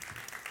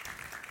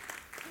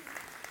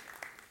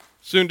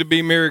Soon to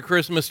be Merry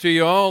Christmas to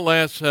you all.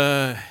 Last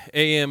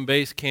AM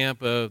base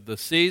camp of the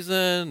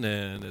season,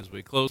 and as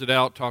we close it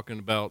out talking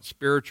about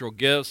spiritual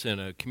gifts in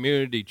a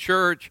community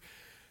church,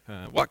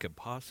 what could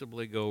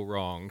possibly go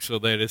wrong? So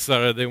they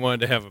decided they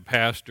wanted to have a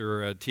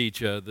pastor teach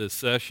this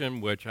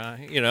session, which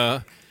in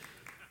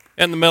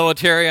the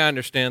military, I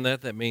understand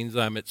that. That means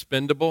I'm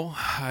expendable.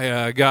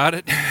 I got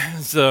it.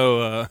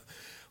 So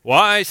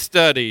why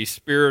study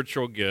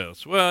spiritual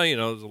gifts? Well,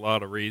 there's a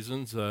lot of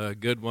reasons. A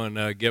good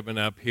one given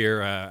up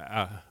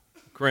here,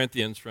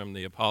 Corinthians from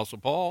the Apostle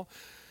Paul,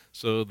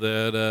 so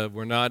that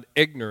we're not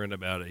ignorant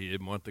about it. He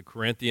didn't want the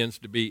Corinthians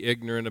to be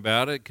ignorant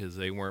about it because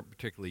they weren't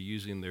particularly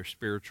using their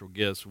spiritual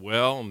gifts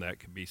well, and that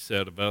could be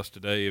said of us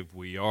today if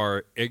we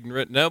are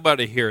ignorant.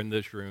 Nobody here in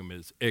this room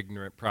is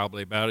ignorant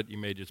probably about it. You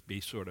may just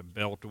be sort of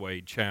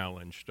beltway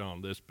challenged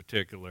on this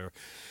particular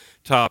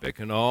topic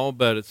and all,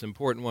 but it's an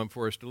important one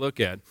for us to look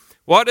at.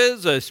 What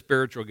is a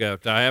spiritual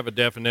gift? I have a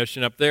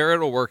definition up there.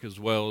 It'll work as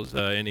well as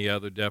any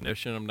other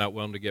definition. I'm not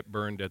willing to get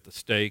burned at the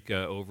stake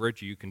over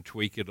it. You can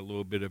tweak it a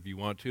little bit if you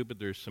want to, but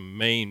there's some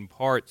main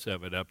parts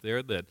of it up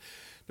there that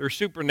they're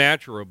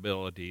supernatural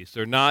abilities.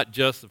 They're not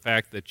just the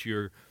fact that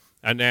you're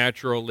a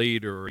natural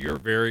leader, or you're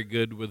very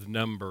good with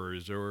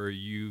numbers, or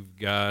you've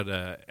got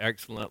an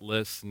excellent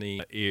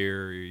listening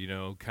ear,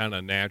 kind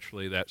of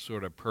naturally that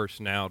sort of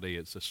personality.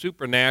 It's a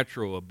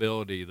supernatural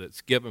ability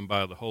that's given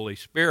by the Holy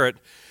Spirit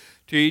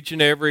to each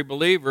and every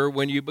believer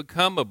when you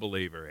become a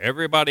believer.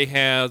 Everybody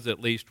has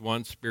at least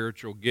one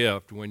spiritual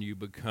gift when you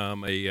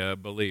become a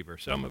believer.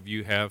 Some of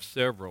you have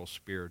several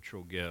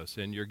spiritual gifts,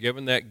 and you're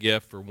given that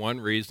gift for one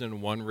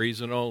reason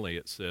only,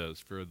 it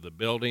says, for the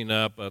building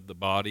up of the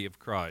body of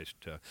Christ,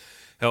 to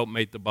help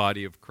make the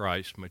body of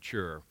Christ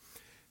mature.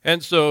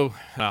 And so,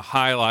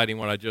 highlighting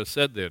what I just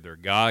said there, they're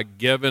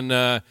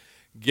God-given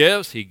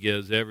gifts. He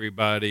gives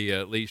everybody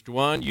at least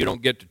one. You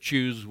don't get to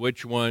choose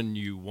which one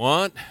you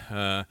want.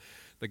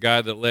 The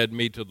guy that led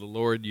me to the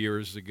Lord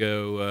years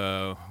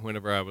ago,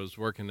 whenever I was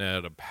working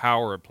at a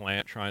power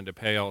plant trying to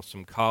pay off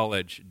some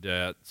college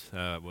debts,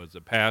 was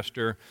a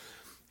pastor.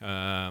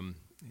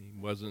 He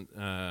wasn't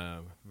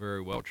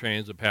very well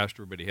trained as a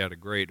pastor, but he had a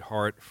great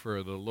heart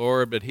for the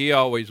Lord. But he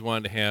always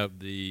wanted to have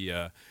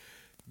the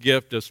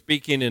gift of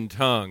speaking in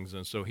tongues,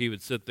 and so he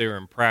would sit there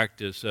and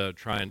practice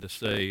trying to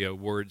say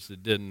words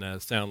that didn't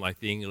sound like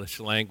the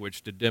English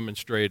language to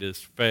demonstrate his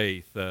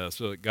faith,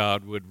 so that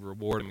God would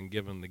reward him and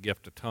give him the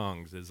gift of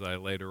tongues. As I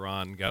later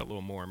on got a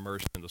little more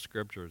immersed in the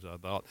scriptures, I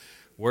thought,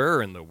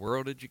 where in the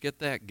world did you get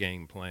that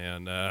game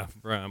plan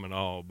from and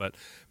all? But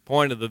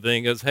point of the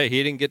thing is, hey,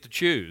 he didn't get to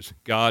choose.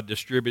 God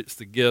distributes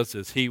the gifts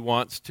as he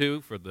wants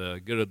to for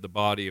the good of the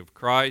body of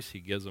Christ. He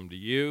gives them to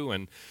you,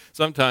 and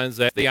sometimes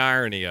that's the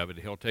irony of it.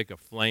 He'll take a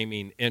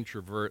flaming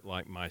introvert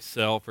like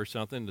myself or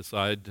something,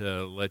 decide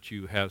to let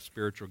you have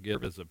spiritual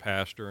gifts as a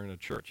pastor in a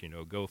church.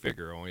 Go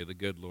figure. Only the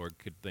good Lord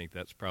could think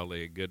that's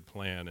probably a good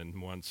plan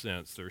in one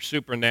sense. They're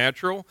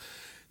supernatural.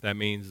 That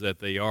means that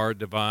they are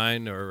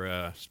divine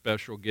or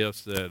special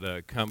gifts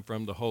that come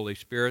from the Holy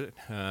Spirit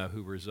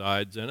who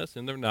resides in us,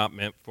 and they're not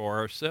meant for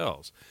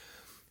ourselves.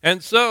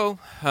 And so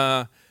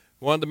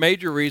one of the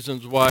major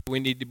reasons why we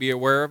need to be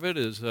aware of it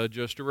is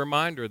just a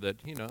reminder that,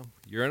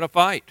 you're in a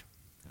fight.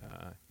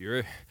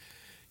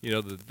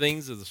 The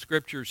things that the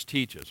Scriptures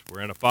teach us.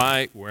 We're in a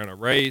fight. We're in a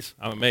race.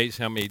 I'm amazed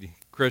how many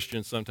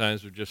Christians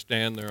sometimes would just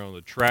stand there on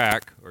the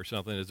track or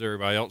something as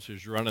everybody else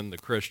is running the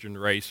Christian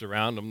race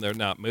around them. They're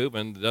not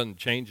moving. It doesn't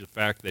change the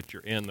fact that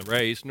you're in the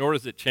race, nor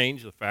does it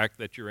change the fact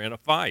that you're in a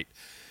fight.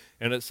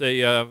 And it's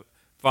a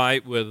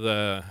fight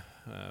with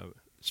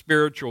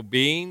spiritual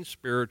beings,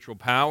 spiritual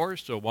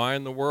powers. So why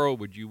in the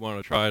world would you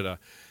want to try to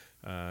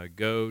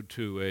go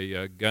to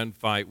a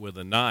gunfight with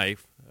a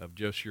knife of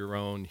just your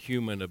own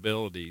human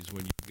abilities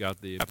when you've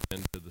got the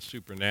into the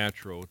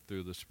supernatural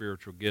through the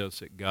spiritual gifts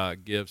that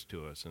God gives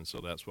to us? And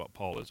so that's what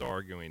Paul is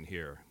arguing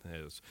here,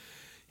 as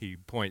he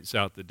points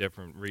out the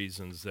different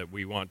reasons that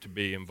we want to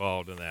be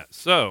involved in that.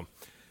 So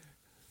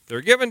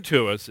they're given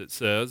to us, it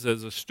says,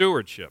 as a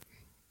stewardship.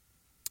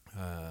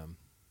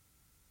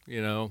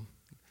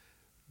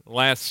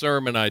 Last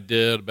sermon I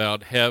did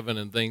about heaven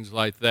and things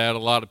like that, a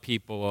lot of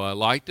people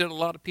liked it, a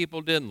lot of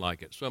people didn't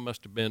like it. So it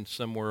must have been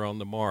somewhere on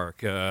the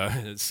mark,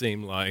 it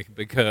seemed like,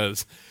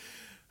 because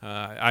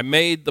I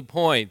made the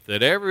point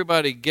that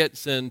everybody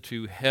gets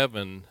into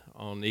heaven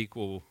on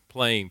equal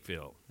playing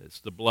field.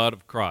 It's the blood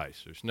of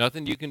Christ. There's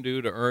nothing you can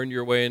do to earn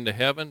your way into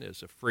heaven.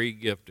 It's a free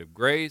gift of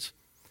grace.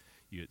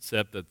 You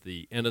accept that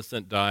the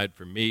innocent died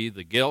for me,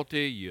 the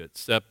guilty. You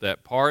accept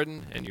that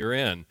pardon, and you're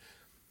in.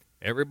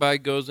 Everybody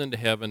goes into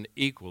heaven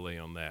equally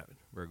on that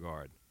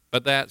regard.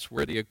 But that's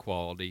where the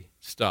equality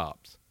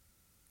stops.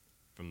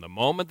 From the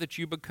moment that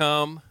you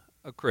become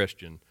a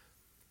Christian,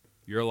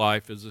 your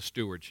life is a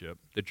stewardship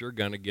that you're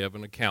going to give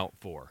an account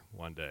for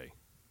one day.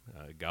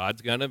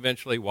 God's going to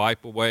eventually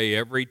wipe away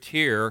every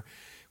tear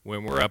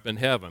when we're up in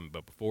heaven.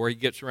 But before he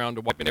gets around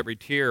to wiping every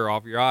tear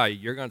off your eye,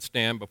 you're going to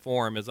stand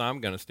before him as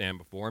I'm going to stand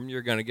before him.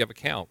 You're going to give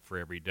account for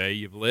every day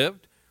you've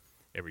lived,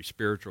 every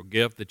spiritual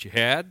gift that you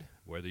had,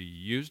 whether you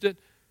used it,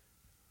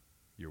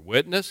 your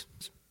witness,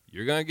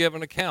 You're going to give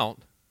an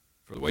account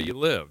for the way you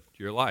lived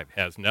your life.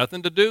 Has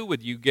nothing to do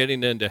with you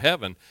getting into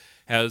heaven.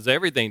 Has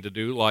everything to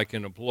do, like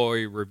an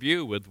employee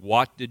review, with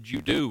what did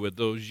you do with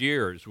those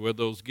years, with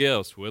those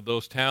gifts, with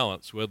those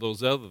talents, with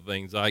those other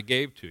things I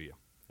gave to you.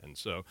 And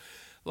so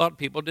a lot of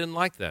people didn't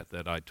like that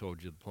I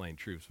told you the plain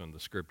truth from the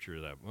scripture.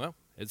 That, well,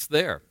 it's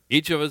there.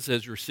 Each of us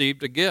has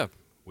received a gift.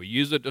 We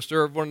use it to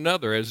serve one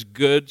another as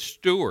good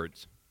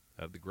stewards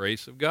of the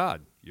grace of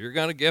God. You're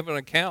going to give an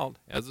account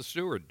as a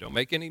steward. Don't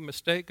make any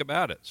mistake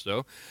about it.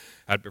 So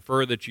I'd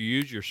prefer that you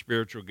use your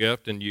spiritual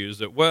gift and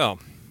use it well.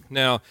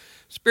 Now,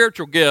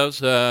 spiritual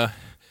gifts,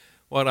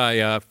 what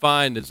I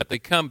find is that they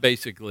come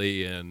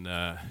basically in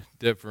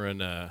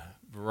different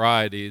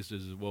varieties,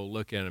 as we'll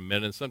look at in a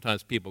minute.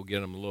 Sometimes people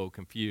get them a little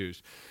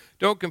confused.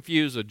 Don't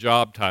confuse a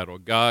job title.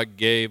 God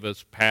gave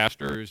us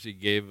pastors. He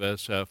gave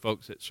us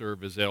folks that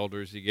serve as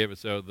elders. He gave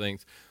us other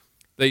things.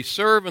 They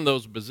serve in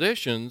those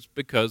positions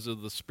because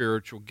of the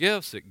spiritual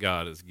gifts that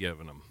God has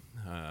given them.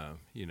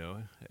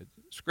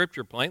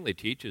 Scripture plainly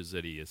teaches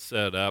that he has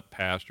set up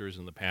pastors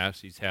in the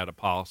past. He's had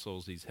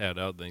apostles. He's had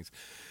other things.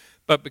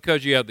 But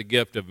because you have the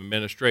gift of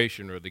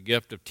administration or the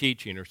gift of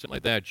teaching or something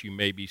like that, you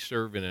may be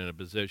serving in a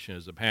position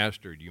as a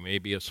pastor. You may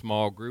be a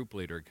small group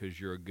leader because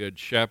you're a good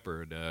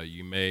shepherd.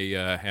 You may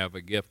have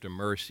a gift of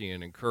mercy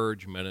and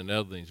encouragement and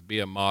other things. Be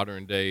a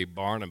modern-day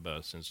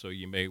Barnabas, and so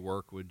you may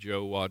work with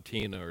Joe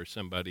Watina or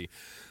somebody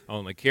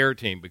on the care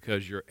team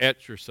because you're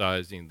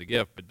exercising the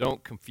gift. But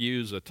don't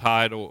confuse a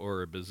title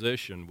or a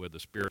position with a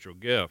spiritual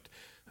gift.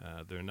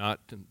 They're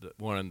not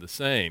one and the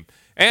same.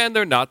 And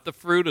they're not the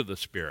fruit of the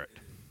Spirit.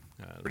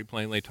 Pretty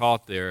plainly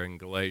taught there in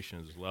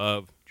Galatians: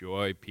 love,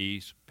 joy,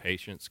 peace,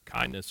 patience,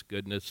 kindness,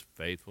 goodness,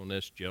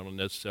 faithfulness,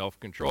 gentleness,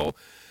 self-control.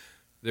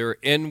 They're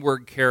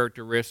inward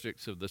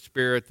characteristics of the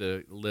Spirit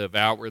that live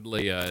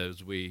outwardly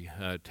as we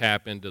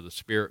tap into the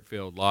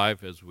Spirit-filled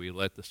life, as we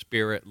let the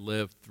Spirit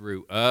live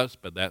through us,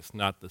 but that's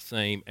not the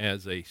same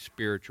as a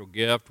spiritual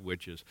gift,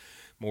 which is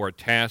more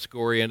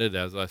task-oriented,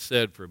 as I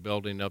said, for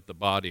building up the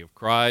body of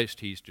Christ.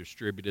 He's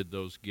distributed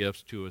those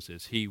gifts to us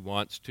as he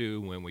wants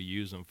to. When we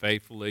use them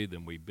faithfully,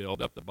 then we build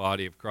up the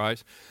body of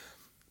Christ.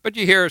 But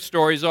you hear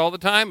stories all the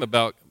time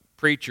about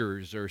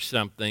preachers or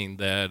something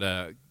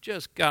that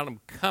just got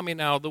them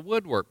coming out of the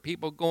woodwork.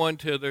 People going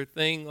to their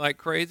thing like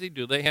crazy.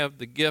 Do they have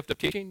the gift of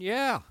teaching?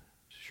 Yeah,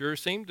 sure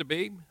seem to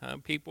be.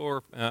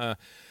 People are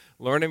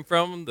learning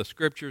from them. The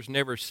scriptures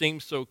never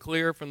seem so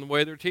clear from the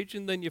way they're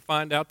teaching. Then you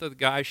find out that the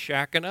guy's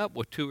shacking up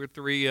with 2 or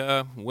 3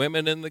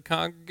 women in the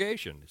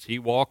congregation. Is he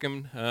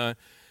walking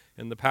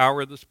in the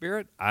power of the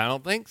Spirit? I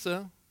don't think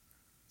so.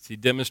 Is he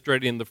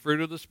demonstrating the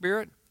fruit of the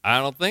Spirit? I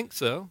don't think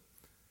so.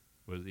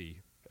 Was he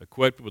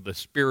equipped with a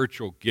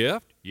spiritual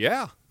gift?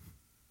 Yeah.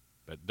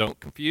 But don't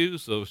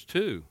confuse those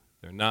two.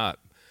 They're not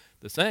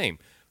the same.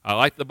 I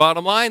like the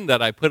bottom line that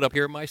I put up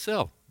here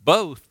myself.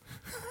 Both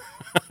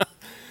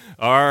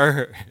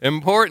are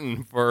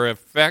important for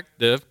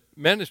effective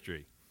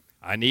ministry.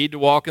 I need to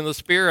walk in the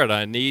Spirit.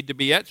 I need to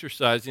be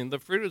exercising the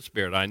fruit of the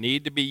Spirit. I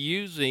need to be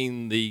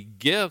using the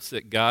gifts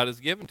that God has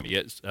given to me.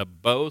 It's a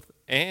both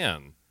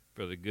and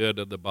for the good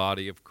of the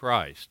body of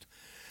Christ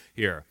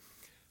here.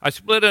 I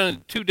split it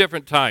into 2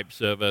 different types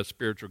of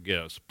spiritual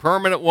gifts.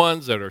 Permanent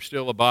ones that are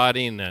still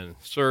abiding and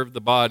serve the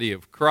body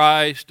of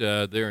Christ.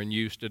 They're in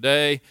use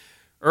today.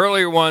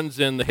 Earlier ones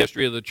in the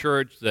history of the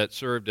church that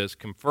served as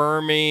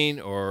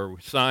confirming or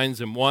signs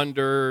and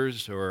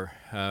wonders or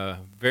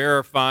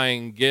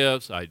verifying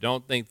gifts. I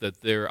don't think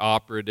that they're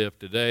operative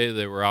today.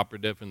 They were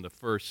operative in the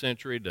first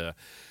century to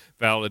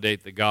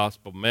validate the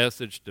gospel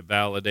message, to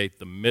validate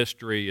the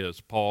mystery,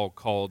 as Paul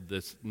called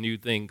this new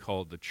thing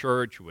called the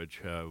church,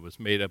 which was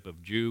made up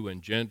of Jew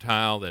and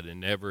Gentile that had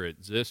never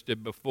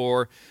existed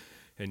before.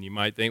 And you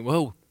might think,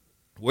 well,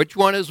 which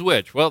one is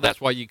which? Well,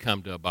 that's why you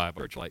come to a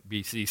Bible church like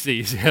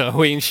BCC's.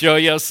 We can show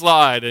you a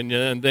slide,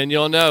 and then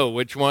you'll know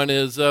which one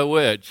is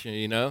which,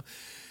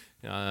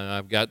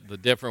 I've got the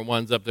different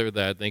ones up there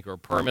that I think are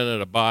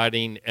permanent,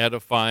 abiding,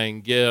 edifying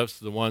gifts.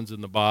 The ones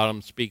in the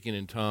bottom, speaking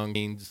in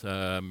tongues,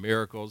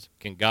 miracles.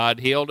 Can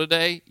God heal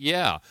today?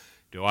 Yeah.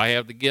 Do I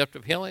have the gift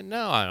of healing?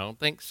 No, I don't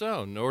think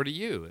so, nor do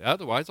you.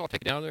 Otherwise, I'll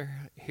take you down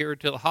here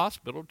to the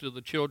hospital, to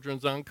the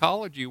children's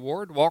oncology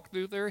ward, walk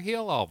through there,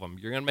 heal all of them.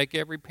 You're going to make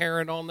every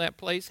parent on that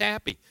place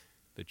happy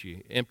that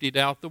you emptied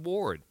out the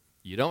ward.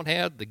 You don't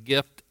have the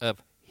gift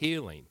of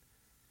healing.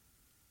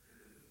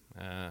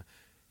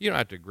 You don't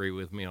have to agree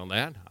with me on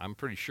that. I'm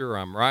pretty sure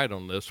I'm right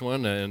on this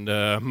one,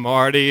 and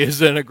Marty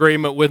is in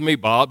agreement with me.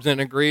 Bob's in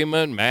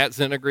agreement. Matt's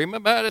in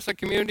agreement, but it's a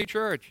community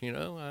church, you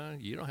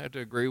don't have to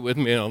agree with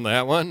me on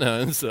that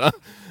one. So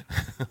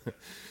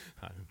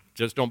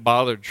just don't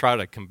bother to try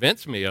to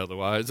convince me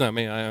otherwise. I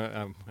mean,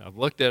 I've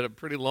looked at it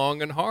pretty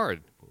long and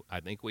hard. I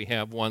think we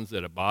have ones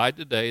that abide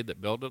today, that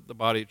build up the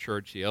body of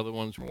church. The other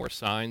ones are more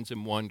signs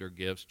and wonder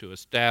gifts to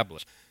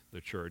establish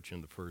the church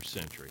in the first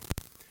century.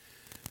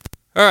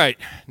 All right,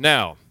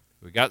 now,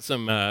 We got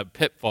some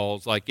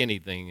pitfalls like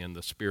anything in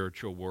the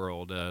spiritual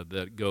world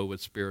that go with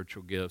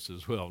spiritual gifts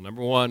as well.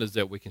 Number one is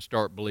that we can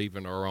start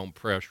believing our own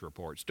press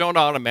reports. Don't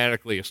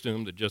automatically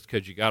assume that just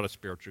because you got a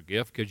spiritual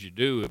gift, because you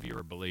do if you're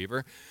a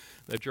believer,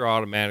 that you're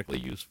automatically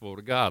useful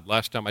to God.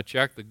 Last time I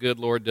checked, the good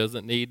Lord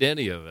doesn't need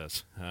any of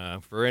us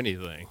for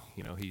anything.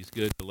 You know, He's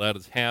good to let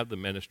us have the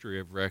ministry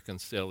of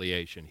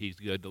reconciliation. He's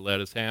good to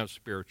let us have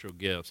spiritual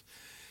gifts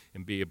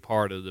and be a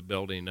part of the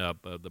building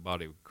up of the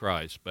body of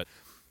Christ. But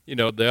you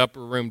know, the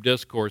upper room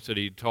discourse that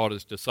He taught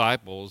His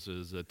disciples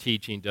is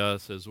teaching to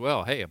us as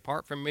well. Hey,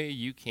 apart from me,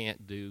 you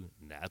can't do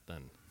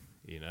nothing,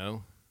 you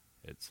know.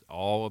 It's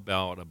all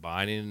about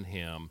abiding in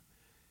Him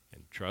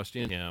and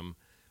trusting Him,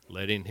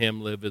 letting Him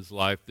live His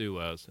life through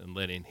us, and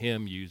letting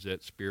Him use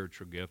that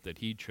spiritual gift that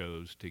He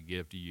chose to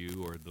give to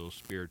you, or those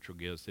spiritual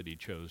gifts that He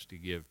chose to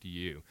give to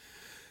you.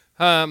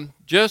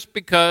 Just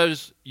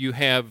because you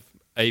have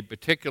a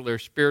particular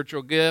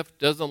spiritual gift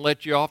doesn't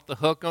let you off the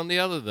hook on the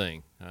other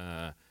thing.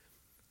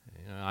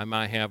 I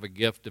might have a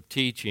gift of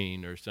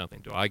teaching or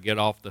something. Do I get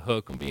off the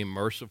hook on being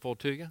merciful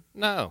to you?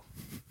 No.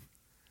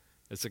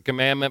 It's a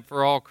commandment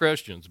for all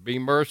Christians. Be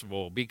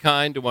merciful. Be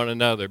kind to one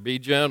another. Be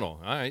gentle.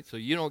 All right, so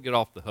you don't get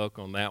off the hook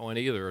on that one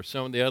either, or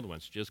some of the other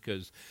ones, just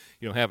because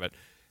you don't have it.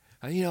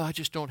 I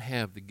just don't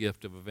have the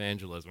gift of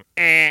evangelism.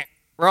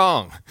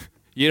 Wrong.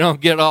 You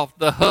don't get off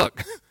the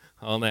hook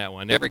on that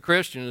one. Every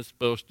Christian is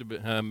supposed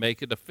to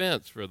make a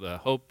defense for the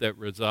hope that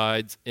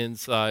resides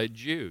inside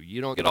you.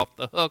 You don't get off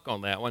the hook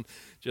on that one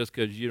just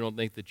because you don't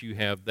think that you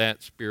have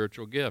that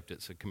spiritual gift.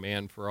 It's a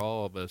command for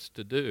all of us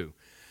to do.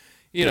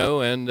 You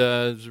know, and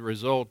as a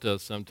result,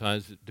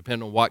 sometimes,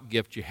 depending on what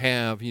gift you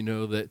have, you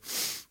know that,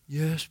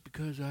 yes,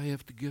 because I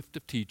have the gift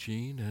of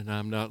teaching and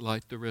I'm not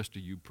like the rest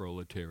of you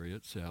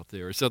proletariats out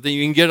there or something,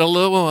 you can get a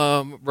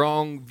little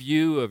wrong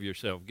view of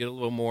yourself, get a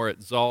little more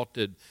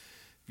exalted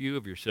view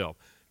of yourself.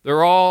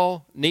 They're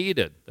all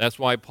needed. That's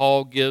why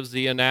Paul gives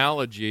the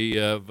analogy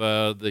of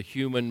the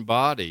human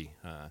body.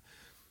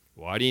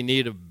 Why do you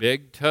need a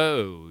big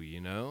toe?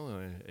 You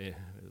know,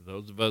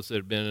 those of us that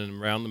have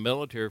been around the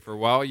military for a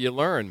while, you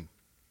learn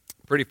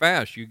pretty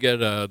fast. You get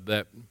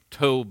that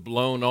toe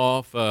blown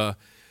off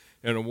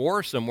in a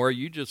war somewhere,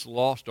 you just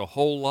lost a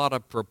whole lot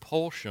of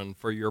propulsion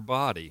for your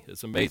body.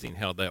 It's amazing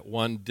how that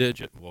one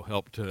digit will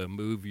help to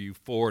move you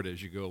forward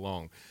as you go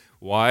along.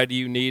 Why do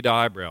you need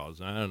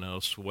eyebrows? I don't know,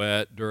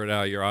 sweat, dirt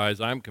out of your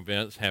eyes. I'm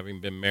convinced, having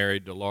been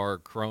married to Laura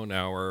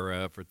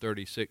Kronauer for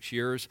 36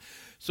 years,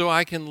 so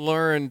I can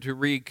learn to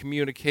read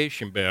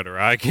communication better.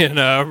 I can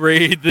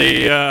read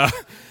the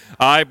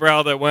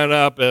eyebrow that went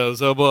up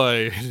as, oh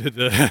boy,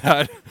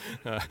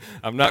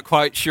 I'm not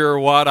quite sure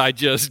what I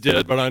just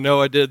did, but I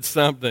know I did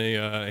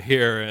something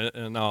here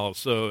and all.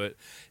 So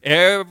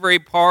every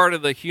part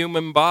of the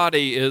human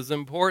body is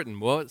important.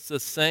 Well, it's the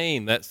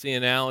same. That's the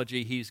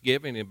analogy he's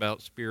giving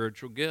about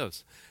spiritual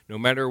gifts. No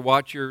matter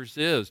what yours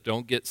is,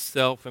 don't get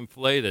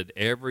self-inflated.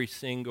 Every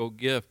single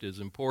gift is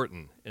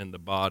important in the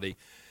body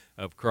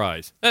of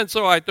Christ. And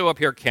so I throw up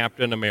here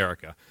Captain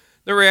America.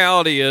 The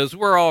reality is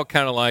we're all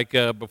kind of like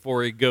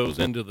before he goes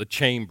into the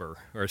chamber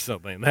or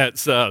something.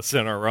 That's us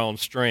in our own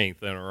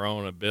strength and our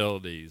own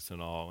abilities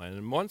and all. And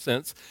in one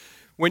sense,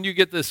 when you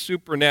get this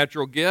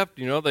supernatural gift,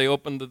 you know, they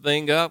open the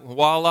thing up,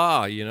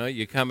 voila, you know,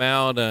 you come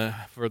out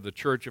for the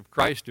church of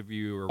Christ. If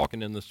you are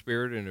walking in the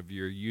Spirit and if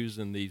you're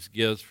using these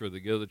gifts for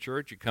the good of the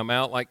church, you come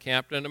out like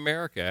Captain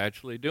America,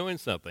 actually doing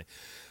something.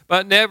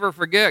 But never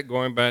forget,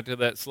 going back to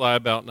that slide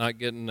about not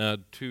getting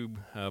too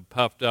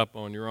puffed up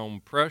on your own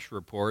press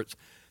reports,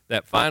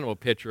 that final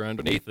picture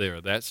underneath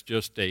there, that's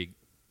just a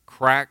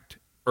cracked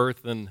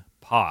earthen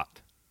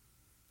pot.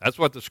 That's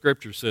what the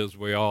Scripture says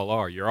we all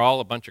are. You're all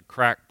a bunch of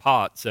cracked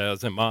pots,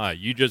 as am I.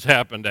 You just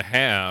happen to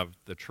have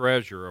the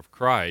treasure of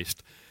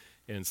Christ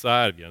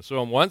inside of you.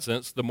 So in one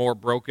sense, the more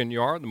broken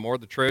you are, the more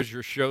the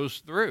treasure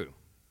shows through.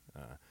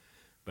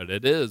 But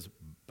it is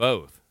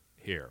both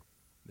here.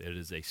 It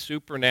is a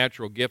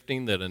supernatural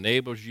gifting that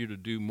enables you to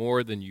do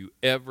more than you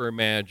ever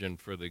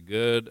imagined for the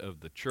good of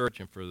the church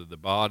and for the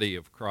body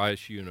of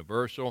Christ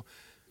universal.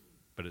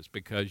 But it's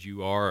because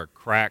you are a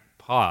cracked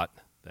pot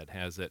that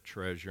has that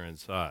treasure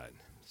inside.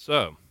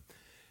 So,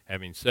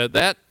 having said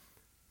that,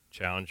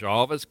 challenge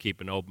all of us, keep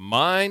an open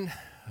mind.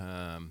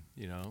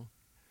 You know,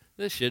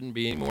 this shouldn't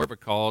be any more of a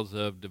cause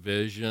of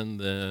division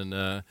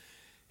than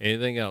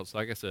anything else.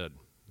 Like I said,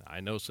 I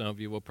know some of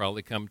you will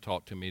probably come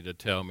talk to me to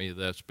tell me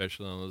that,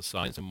 especially on the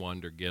signs and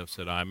wonder gifts,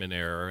 that I'm in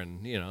error.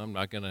 And, you know, I'm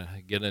not going to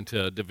get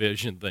into a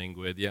division thing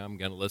with you. I'm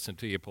going to listen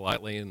to you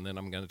politely, and then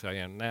I'm going to tell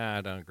you, nah,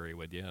 I don't agree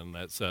with you. And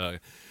that's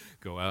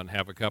go out and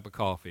have a cup of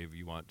coffee if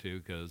you want to,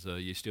 because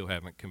you still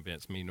haven't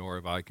convinced me, nor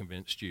have I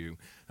convinced you.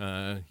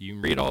 You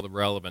can read all the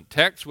relevant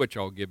texts, which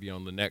I'll give you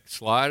on the next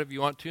slide if you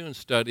want to, and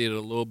study it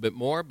a little bit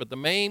more. But the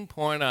main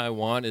point I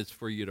want is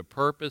for you to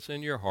purpose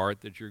in your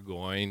heart that you're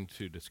going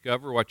to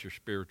discover what your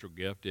spiritual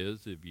gift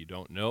is, if you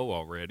don't know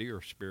already,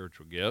 or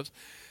spiritual gifts,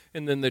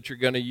 and then that you're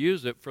going to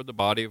use it for the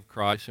body of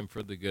Christ and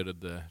for the good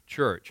of the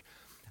church.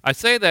 I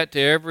say that to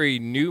every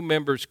new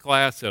members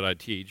class that I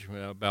teach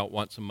about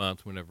once a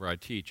month whenever I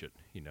teach it.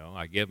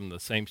 I give them the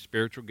same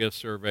spiritual gift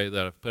survey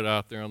that I've put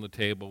out there on the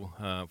table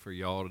for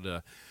y'all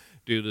to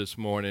do this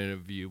morning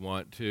if you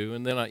want to.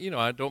 And then,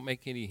 I don't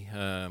make any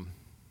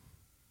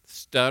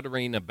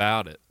stuttering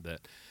about it.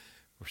 That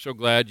we're so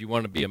glad you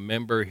want to be a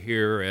member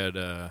here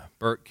at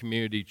Burke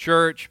Community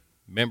Church.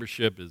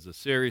 Membership is a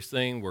serious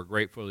thing. We're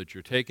grateful that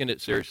you're taking it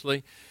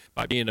seriously.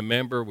 By being a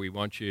member, we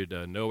want you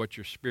to know what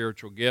your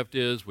spiritual gift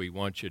is. We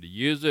want you to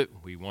use it.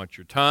 We want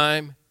your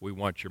time. We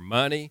want your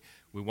money.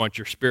 We want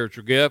your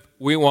spiritual gift.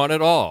 We want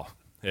it all.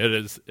 It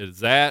is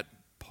that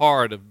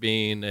part of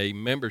being a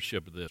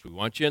membership of this. We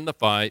want you in the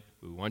fight.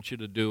 We want you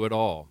to do it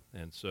all.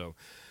 And so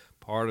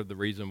part of the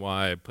reason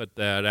why I put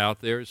that out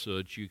there is so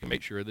that you can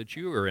make sure that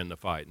you are in the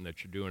fight and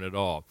that you're doing it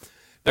all.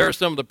 There are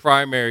some of the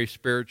primary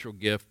spiritual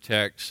gift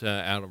texts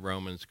out of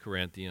Romans,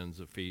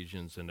 Corinthians,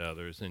 Ephesians, and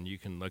others, and you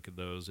can look at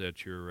those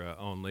at your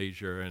own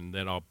leisure, and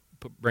then I'll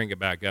bring it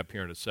back up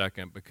here in a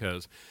second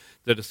because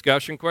the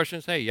discussion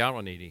questions, hey, y'all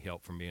don't need any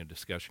help from me in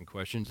discussion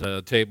questions.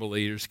 Table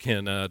leaders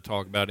can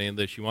talk about any of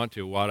this you want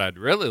to. What I'd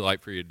really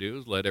like for you to do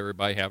is let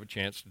everybody have a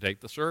chance to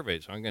take the survey.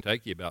 So I'm going to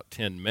take you about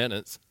 10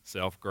 minutes,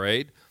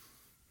 self-grade.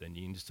 Then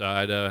you can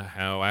decide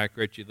how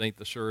accurate you think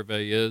the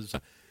survey is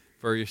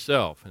for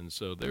yourself. And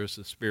so there's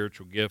the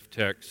spiritual gift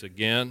text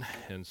again.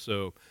 And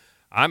so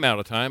I'm out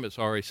of time. It's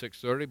already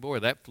 6:30. Boy,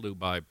 that flew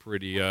by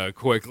pretty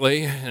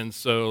quickly. And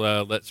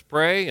so let's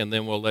pray, and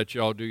then we'll let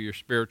you all do your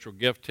spiritual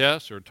gift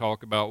test or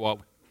talk about what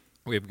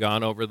we've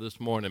gone over this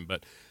morning.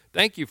 But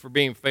thank you for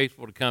being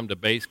faithful to come to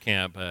Base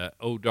Camp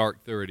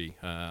Dark 30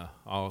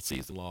 all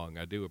season long.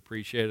 I do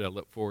appreciate it. I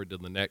look forward to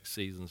the next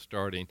season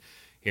starting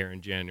here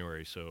in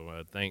January.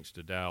 So thanks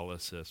to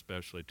Dallas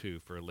especially, too,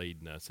 for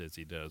leading us as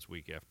he does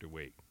week after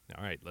week.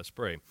 All right, let's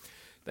pray.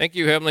 Thank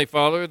you, Heavenly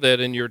Father, that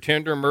in your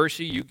tender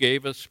mercy you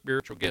gave us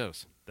spiritual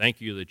gifts.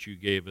 Thank you that you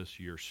gave us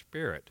your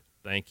Spirit.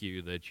 Thank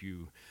you that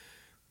you,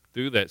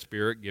 through that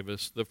Spirit, give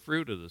us the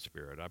fruit of the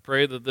Spirit. I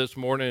pray that this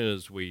morning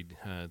as we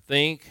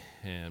think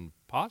and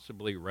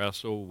possibly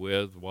wrestle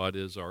with what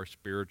is our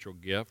spiritual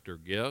gift or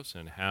gifts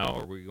and how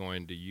are we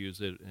going to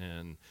use it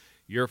in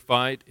your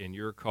fight, in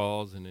your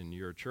cause, and in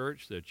your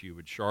church, that you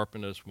would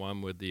sharpen us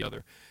one with the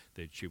other,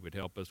 that you would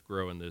help us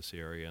grow in this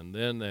area, and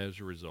then as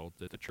a result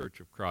that the Church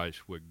of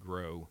Christ would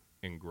grow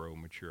and grow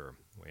mature.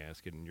 We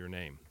ask it in your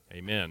name.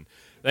 Amen.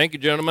 Thank you,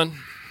 gentlemen.